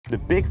The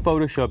big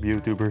Photoshop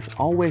YouTubers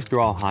always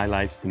draw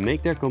highlights to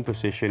make their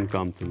composition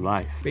come to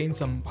life. Paint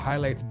some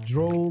highlights,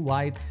 draw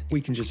lights.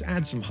 We can just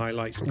add some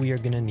highlights. We are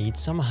gonna need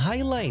some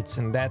highlights,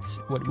 and that's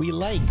what we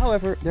like.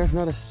 However, there's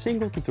not a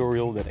single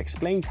tutorial that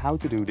explains how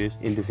to do this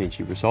in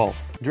Davinci Resolve.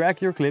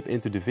 Drag your clip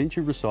into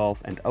Davinci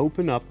Resolve and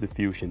open up the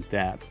Fusion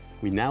tab.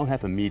 We now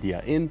have a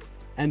media in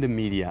and a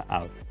media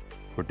out.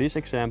 For this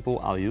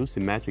example, I'll use the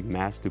magic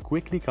mask to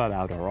quickly cut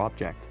out our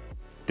object.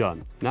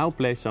 Done. Now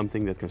place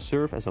something that can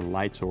serve as a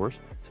light source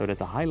so that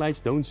the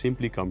highlights don't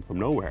simply come from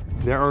nowhere.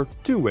 There are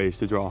two ways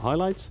to draw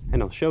highlights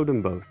and I'll show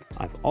them both.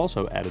 I've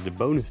also added a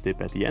bonus tip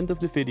at the end of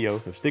the video,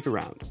 so stick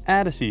around.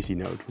 Add a CC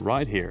node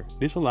right here.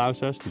 This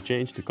allows us to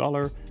change the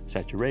color,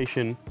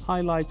 saturation,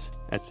 highlights,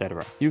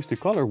 etc. Use the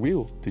color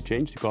wheel to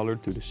change the color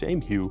to the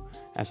same hue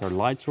as our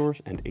light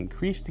source and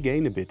increase the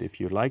gain a bit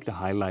if you like the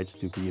highlights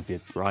to be a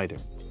bit brighter.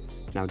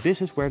 Now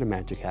this is where the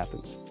magic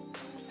happens.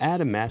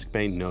 Add a mask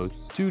paint node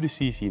to the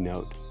CC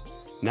node.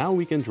 Now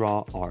we can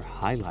draw our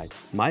highlights.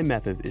 My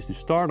method is to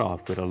start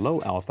off with a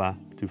low alpha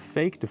to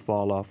fake the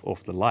fall off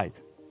of the light.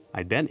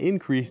 I then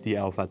increase the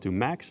alpha to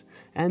max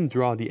and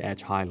draw the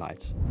edge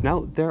highlights.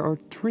 Now there are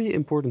three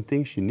important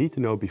things you need to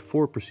know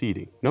before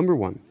proceeding. Number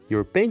one,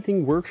 your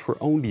painting works for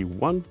only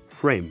one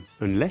frame,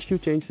 unless you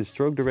change the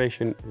stroke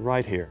duration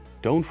right here.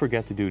 Don't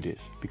forget to do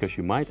this, because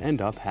you might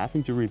end up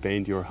having to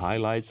repaint your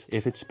highlights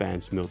if it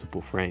spans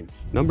multiple frames.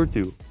 Number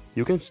two,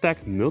 you can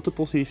stack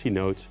multiple CC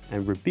nodes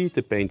and repeat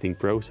the painting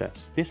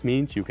process. This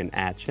means you can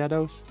add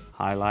shadows,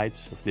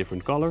 highlights of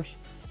different colors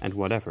and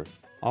whatever,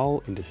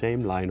 all in the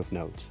same line of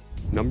nodes.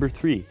 Number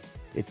three,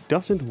 it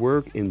doesn't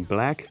work in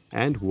black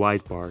and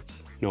white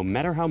parts. No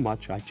matter how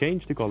much I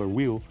change the color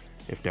wheel,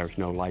 if there's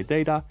no light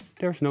data,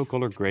 there's no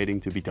color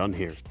grading to be done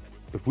here.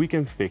 But we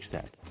can fix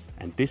that,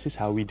 and this is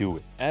how we do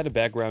it. Add a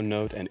background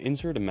node and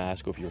insert a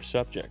mask of your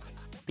subject.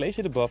 Place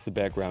it above the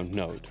background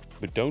node,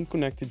 but don't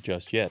connect it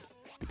just yet,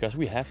 because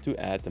we have to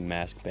add the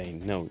mask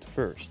paint node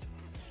first.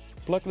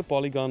 Plug the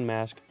polygon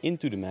mask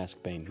into the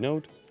mask paint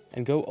node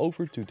and go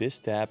over to this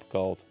tab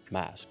called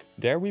Mask.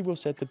 There we will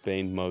set the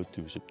paint mode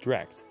to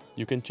Subtract.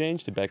 You can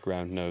change the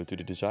background node to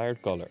the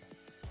desired color.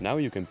 Now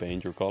you can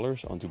paint your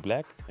colors onto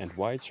black and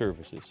white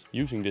surfaces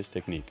using this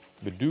technique.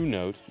 But do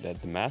note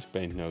that the mask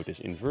paint node is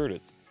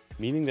inverted,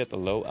 meaning that the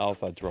low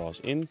alpha draws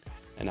in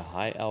and a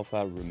high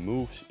alpha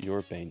removes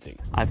your painting.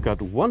 I've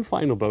got one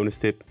final bonus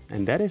tip,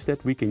 and that is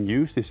that we can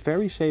use this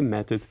very same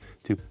method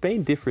to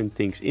paint different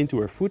things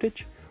into our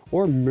footage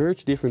or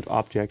merge different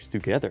objects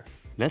together.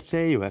 Let's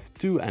say you have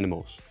two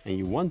animals and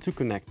you want to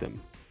connect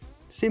them.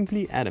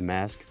 Simply add a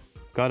mask,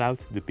 cut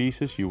out the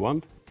pieces you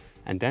want,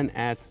 and then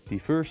add the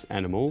first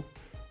animal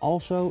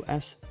also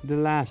as the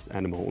last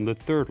animal on the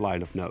third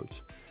line of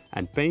nodes,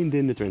 and paint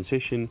in the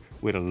transition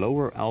with a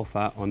lower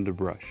alpha on the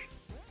brush.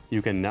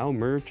 You can now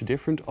merge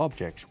different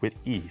objects with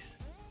ease.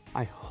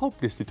 I hope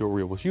this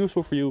tutorial was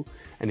useful for you,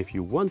 and if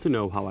you want to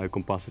know how I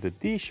composited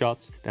these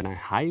shots, then I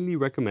highly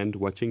recommend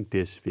watching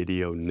this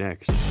video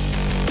next.